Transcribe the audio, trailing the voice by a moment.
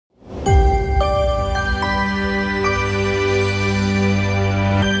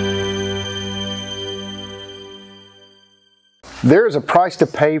There's a price to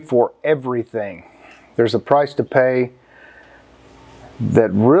pay for everything. There's a price to pay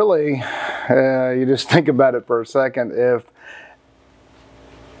that really, you just think about it for a second.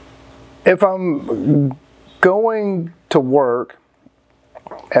 If I'm going to work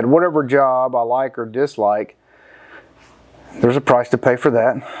at whatever job I like or dislike, there's a price to pay for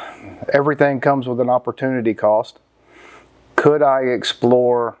that. Everything comes with an opportunity cost. Could I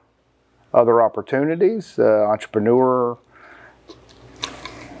explore other opportunities, entrepreneur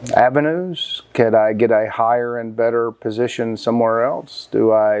avenues? Could I get a higher and better position somewhere else?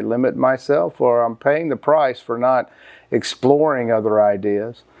 Do I limit myself, or I'm paying the price for not exploring other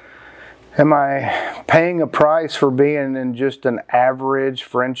ideas? Am I paying a price for being in just an average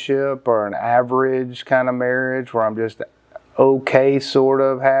friendship or an average kind of marriage where I'm just okay, sort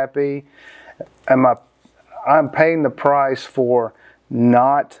of happy? I'm paying the price for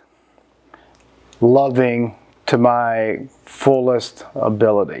not loving to my fullest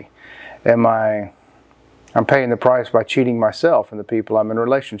ability. I'm paying the price by cheating myself and the people I'm in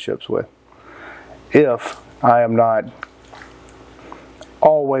relationships with, if I am not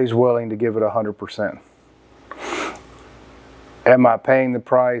always willing to give it 100%. Am I paying the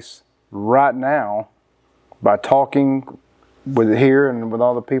price right now by talking with here and with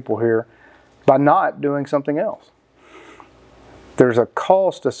all the people here by not doing something else? There's a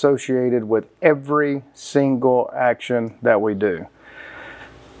cost associated with every single action that we do.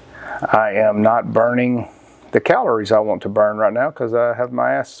 I am not burning the calories I want to burn right now because I have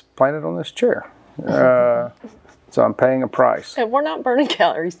my ass planted on this chair. So I'm paying a price. And we're not burning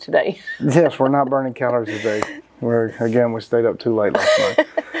calories today. Yes, we're not burning calories today. We stayed up too late last night.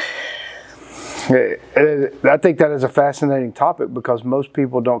 I think that is a fascinating topic because most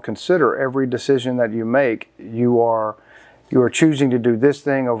people don't consider every decision that you make, you are choosing to do this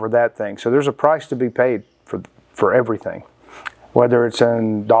thing over that thing. So there's a price to be paid for everything, whether it's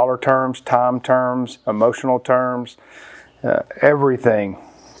in dollar terms, time terms, emotional terms. Everything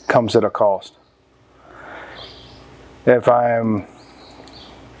comes at a cost. If I'm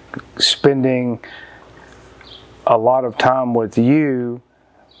spending a lot of time with you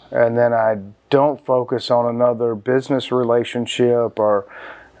and then I don't focus on another business relationship or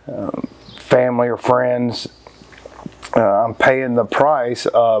family or friends, I'm paying the price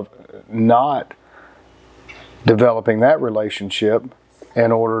of not developing that relationship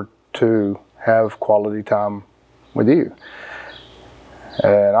in order to have quality time with you.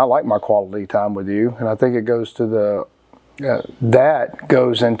 And I like my quality time with you, and I think it goes to that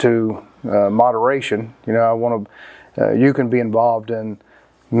goes into moderation. You know, I want to. You can be involved in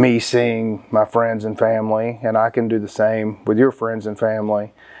me seeing my friends and family, and I can do the same with your friends and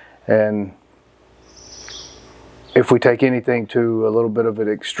family. And if we take anything to a little bit of an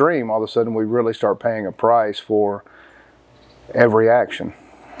extreme, all of a sudden we really start paying a price for every action.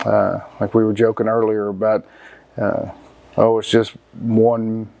 Like we were joking earlier about, oh, it's just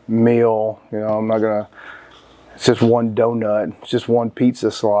one meal. You know, it's just one donut. It's just one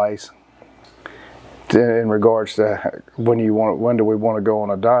pizza slice. In regards to when do we want to go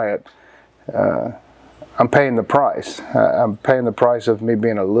on a diet? I'm paying the price. I'm paying the price of me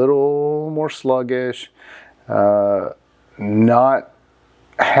being a little more sluggish, not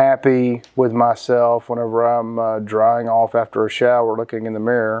happy with myself whenever I'm drying off after a shower, looking in the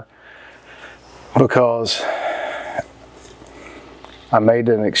mirror, because I made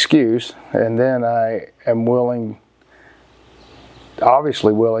an excuse, and then I am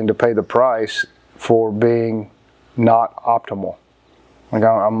obviously willing to pay the price for being not optimal. Like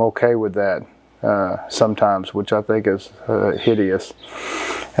I'm okay with that sometimes, which I think is hideous.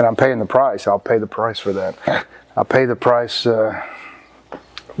 And I'm paying the price. I'll pay the price for that. I'll pay the price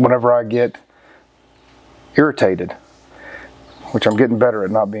whenever I get irritated, which I'm getting better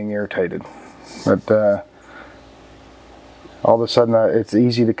at not being irritated. But all of a sudden it's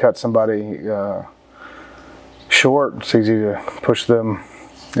easy to cut somebody short. It's easy to push them,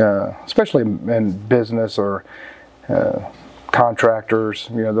 especially in business or contractors,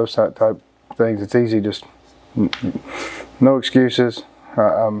 you know, those type things. It's easy, just no excuses.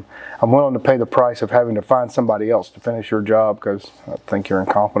 I'm willing to pay the price of having to find somebody else to finish your job because I think you're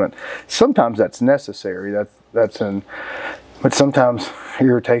incompetent. Sometimes that's necessary. But sometimes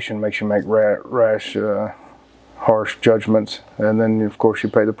irritation makes you make rash, harsh judgments, and then of course you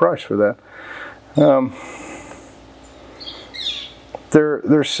pay the price for that.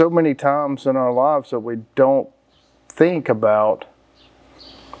 There's so many times in our lives that we don't think about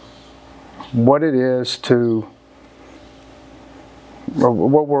what it is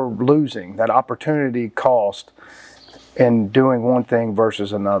what we're losing, that opportunity cost in doing one thing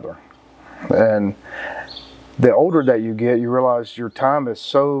versus another. And the older that you get, you realize your time is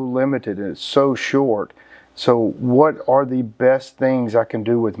so limited and it's so short. So what are the best things I can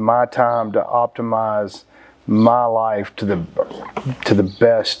do with my time to optimize my life to the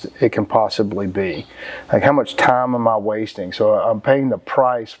best it can possibly be? Like, how much time am I wasting? So I'm paying the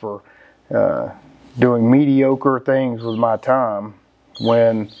price for doing mediocre things with my time,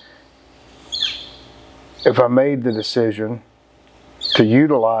 when if I made the decision to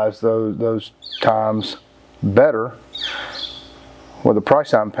utilize those times better, well, the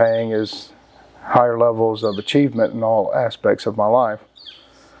price I'm paying is higher levels of achievement in all aspects of my life.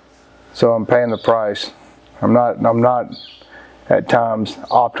 So I'm paying the price. I'm not at times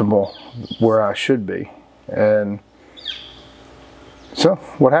optimal where I should be. And so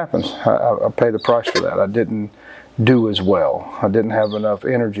what happens? I pay the price for that. I didn't do as well. I didn't have enough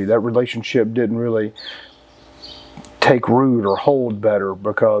energy. That relationship didn't really take root or hold better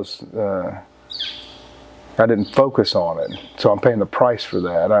because I didn't focus on it. So I'm paying the price for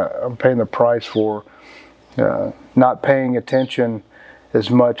that. I'm paying the price for not paying attention as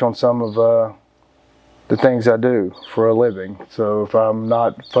much on some of the things I do for a living. So if I'm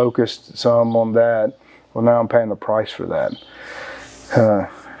not focused some on that, well, now I'm paying the price for that.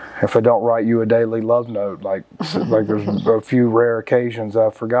 If I don't write you a daily love note, like there's a few rare occasions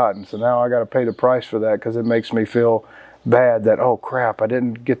I've forgotten. So now I got to pay the price for that, because it makes me feel bad that, oh crap, I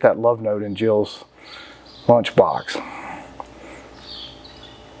didn't get that love note in Jill's lunchbox.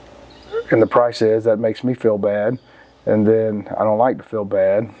 And the price is that makes me feel bad, and then I don't like to feel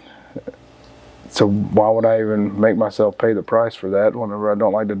bad. So why would I even make myself pay the price for that whenever I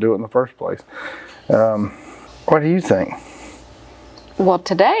don't like to do it in the first place? What do you think? Well,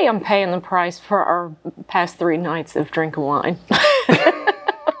 today I'm paying the price for our past 3 nights of drinking wine.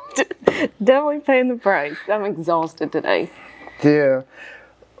 Definitely paying the price. I'm exhausted today. Yeah.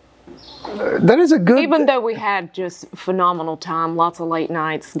 That is a good... Even though we had just phenomenal time, lots of late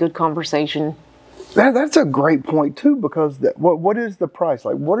nights, good conversation. That's a great point too, because what is the price?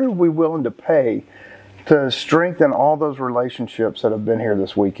 Like, what are we willing to pay to strengthen all those relationships that have been here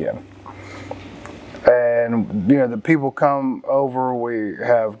this weekend? And, you know, the people come over, we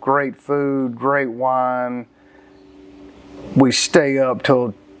have great food, great wine. We stay up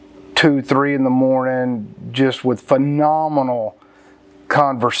till 2, 3 in the morning just with phenomenal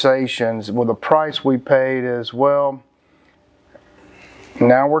conversations. Well, the price we paid is, well,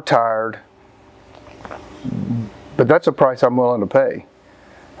 now we're tired, but that's a price I'm willing to pay.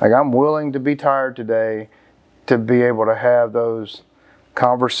 Like, I'm willing to be tired today to be able to have those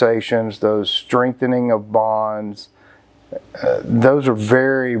conversations, those strengthening of bonds. Those are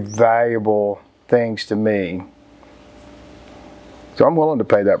very valuable things to me. So I'm willing to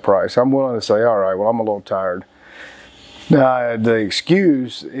pay that price. I'm willing to say, all right, well, I'm a little tired. Now, the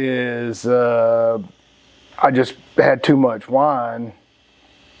excuse is I just had too much wine,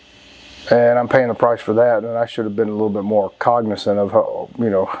 and I'm paying the price for that, and I should have been a little bit more cognizant of, you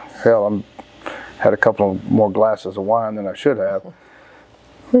know, hell, I'm had a couple of more glasses of wine than I should have.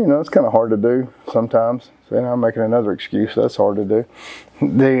 You know, it's kind of hard to do sometimes. So, you know, I'm making another excuse. That's hard to do.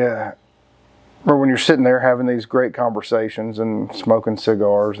 Or when you're sitting there having these great conversations and smoking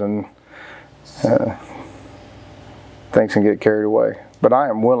cigars, and things can get carried away. But I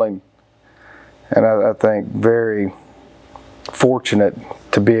am willing, and I think very fortunate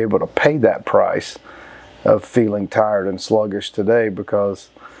to be able to pay that price of feeling tired and sluggish today, because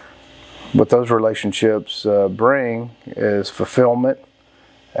what those relationships bring is fulfillment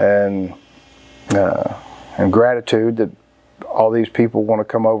and gratitude that all these people want to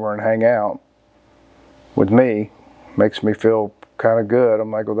come over and hang out with me. Makes me feel kind of good. I'm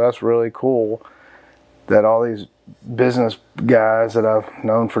like, well, that's really cool that all these business guys that I've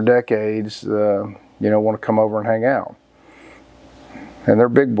known for decades, you know, want to come over and hang out. And they're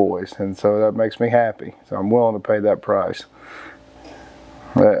big boys, and so that makes me happy. So I'm willing to pay that price.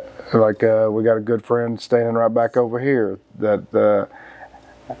 Like we got a good friend standing right back over here that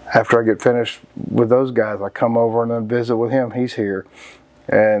after I get finished with those guys, I come over and then visit with him. He's here.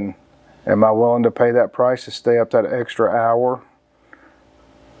 And am I willing to pay that price to stay up that extra hour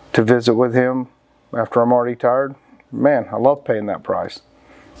to visit with him after I'm already tired? Man, I love paying that price.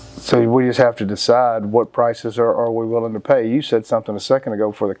 So we just have to decide what prices are we willing to pay. You said something a second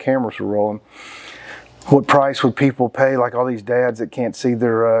ago before the cameras were rolling. What price would people pay, like all these dads that can't see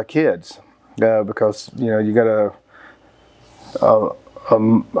their kids because, you know, you got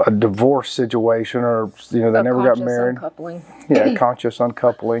a divorce situation, or, you know, they never got married. Uncoupling. Yeah, conscious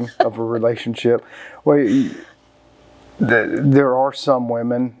uncoupling of a relationship. Well, there are some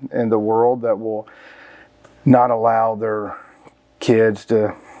women in the world that will not allow their kids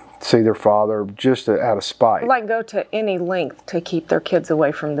to see their father just out of spite. Like go to any length to keep their kids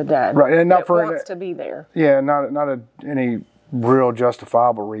away from the dad. Right, and not that for wants to be there. Yeah, not any real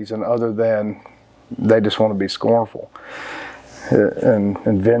justifiable reason other than they just want to be scornful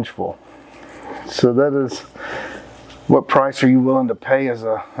and vengeful. So that is, what price are you willing to pay as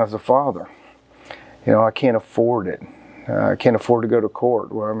a father? You know, I can't afford it. I can't afford to go to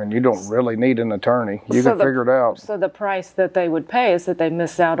court. Well, I mean, you don't really need an attorney. You can figure it out. So the price that they would pay is that they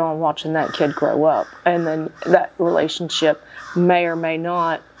miss out on watching that kid grow up, and then that relationship may or may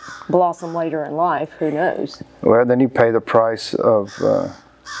not blossom later in life. Who knows? Well, then you pay the price of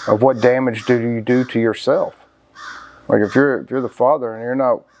what damage do you do to yourself. Like if you're the father and you're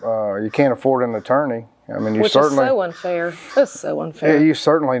not, you can't afford an attorney. I mean, Which is so unfair. That's so unfair. You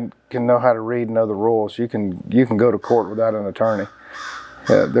certainly can know how to read and know the rules. You can go to court without an attorney.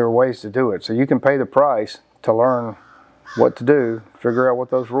 There are ways to do it. So you can pay the price to learn what to do, figure out what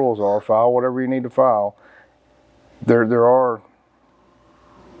those rules are, file whatever you need to file. There are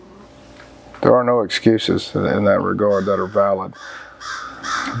no excuses in that regard that are valid.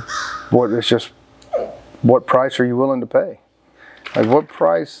 It's just, what price are you willing to pay? Like what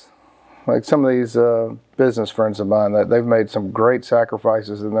price? Like some of these business friends of mine, that they've made some great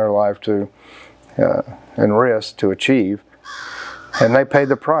sacrifices in their life and risk to achieve, and they paid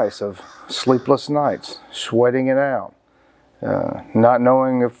the price of sleepless nights, sweating it out, not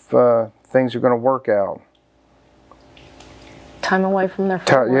knowing if things are going to work out. Time away from their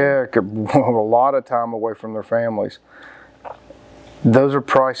family. Yeah, a lot of time away from their families. Those are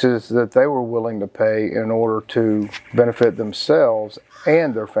prices that they were willing to pay in order to benefit themselves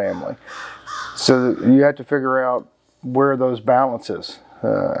and their family. So you have to figure out where those balances.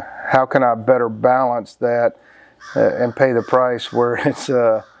 How can I better balance that and pay the price where it's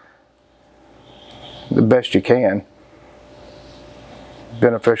the best you can,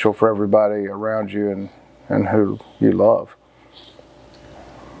 beneficial for everybody around you and who you love.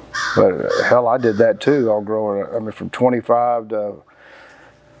 But hell, I did that too all growing up. I mean, from 25 to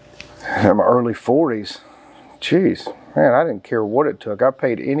my early 40s. Jeez, man, I didn't care what it took. I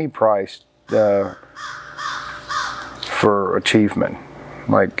paid any price for achievement.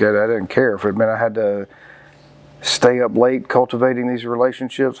 Like, I didn't care if it meant I had to stay up late cultivating these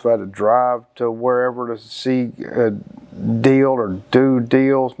relationships, if I had to drive to wherever to see a deal or do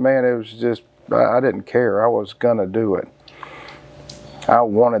deals. Man, it was just, I didn't care. I was gonna do it. I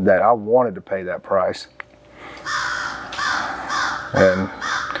wanted that. I wanted to pay that price. And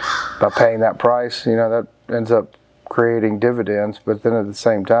by paying that price, you know, that ends up creating dividends. But then at the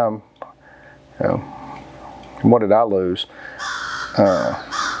same time, you know, what did I lose? I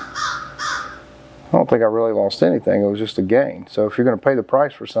don't think I really lost anything. It was just a gain. So if you're going to pay the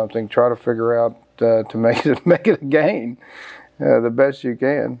price for something, try to figure out to make it a gain the best you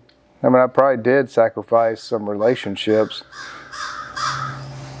can. I mean, I probably did sacrifice some relationships,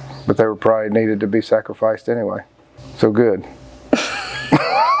 but they were probably needed to be sacrificed anyway. So good.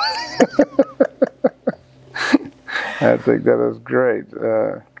 I think that is great.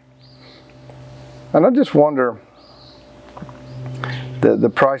 And I just wonder, the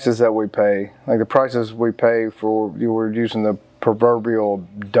prices that we pay, like the prices we pay for, you were using the proverbial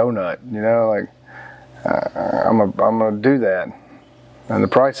donut, you know, like I'm gonna do that. And the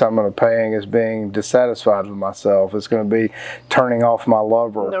price I'm going to paying is being dissatisfied with myself. It's going to be turning off my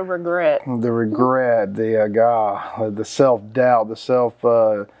lover. The regret. The regret, the self-doubt, the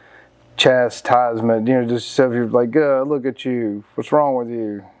self-chastisement. You know, just you're like, look at you. What's wrong with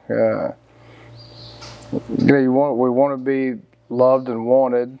you? You know, we want to be loved and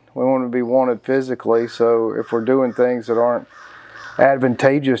wanted. We want to be wanted physically. So if we're doing things that aren't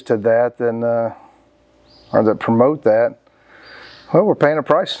advantageous to that, then or that promote that, well, we're paying a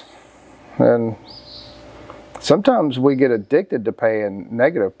price. And sometimes we get addicted to paying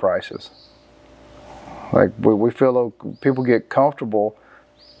negative prices. Like we feel like people get comfortable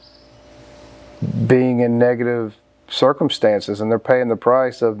being in negative circumstances, and they're paying the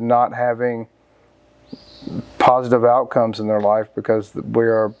price of not having positive outcomes in their life because we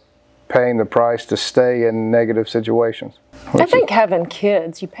are paying the price to stay in negative situations. I think having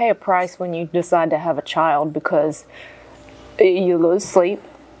kids, you pay a price when you decide to have a child because you lose sleep,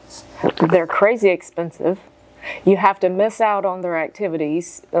 they're crazy expensive, you have to miss out on their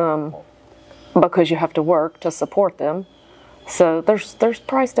activities because you have to work to support them. So there's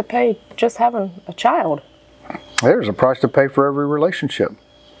price to pay just having a child. There's a price to pay for every relationship.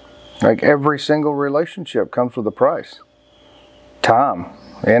 Like every single relationship comes with a price. Time,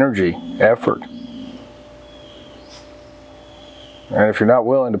 energy, effort. And if you're not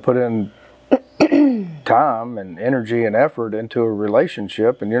willing to put in time and energy and effort into a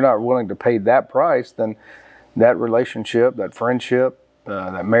relationship, and you're not willing to pay that price, then that relationship, that friendship,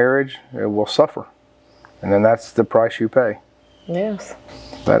 that marriage, it will suffer. And then that's the price you pay. Yes.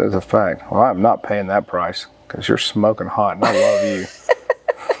 That is a fact. Well, I'm not paying that price because you're smoking hot and I love you.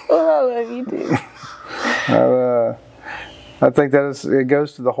 Well, I love you too. I think it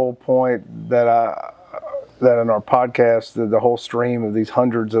goes to the whole point that in our podcast, the whole stream of these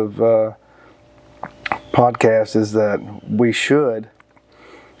hundreds of podcasts is that we should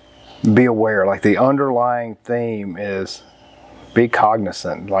be aware. Like the underlying theme is be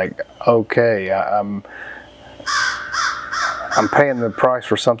cognizant. Like, okay, I'm paying the price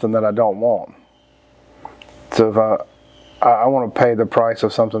for something that I don't want. So if I want to pay the price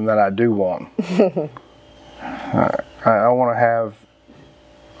of something that I do want. I want to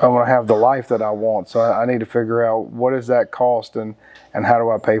have the life that I want. So I need to figure out what is that cost and how do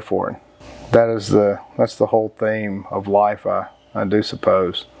I pay for it. That's the whole theme of life, I do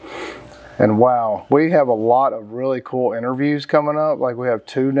suppose. And wow, we have a lot of really cool interviews coming up. Like we have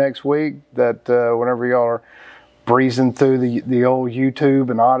 2 next week that whenever y'all are breezing through the old YouTube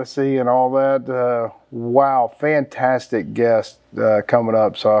and Odyssey and all that, wow, fantastic guests coming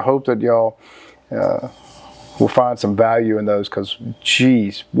up. So I hope that y'all will find some value in those, because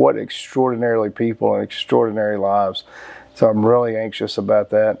geez, what extraordinarily people and extraordinary lives. So I'm really anxious about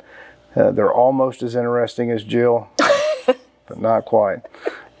that. They're almost as interesting as Jill, but not quite.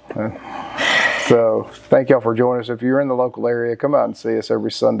 So thank y'all for joining us. If you're in the local area, come out and see us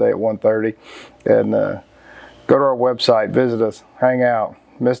every Sunday at 1:30, and go to our website, visit us, hang out,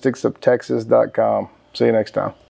 mysticsoftexas.com. See you next time.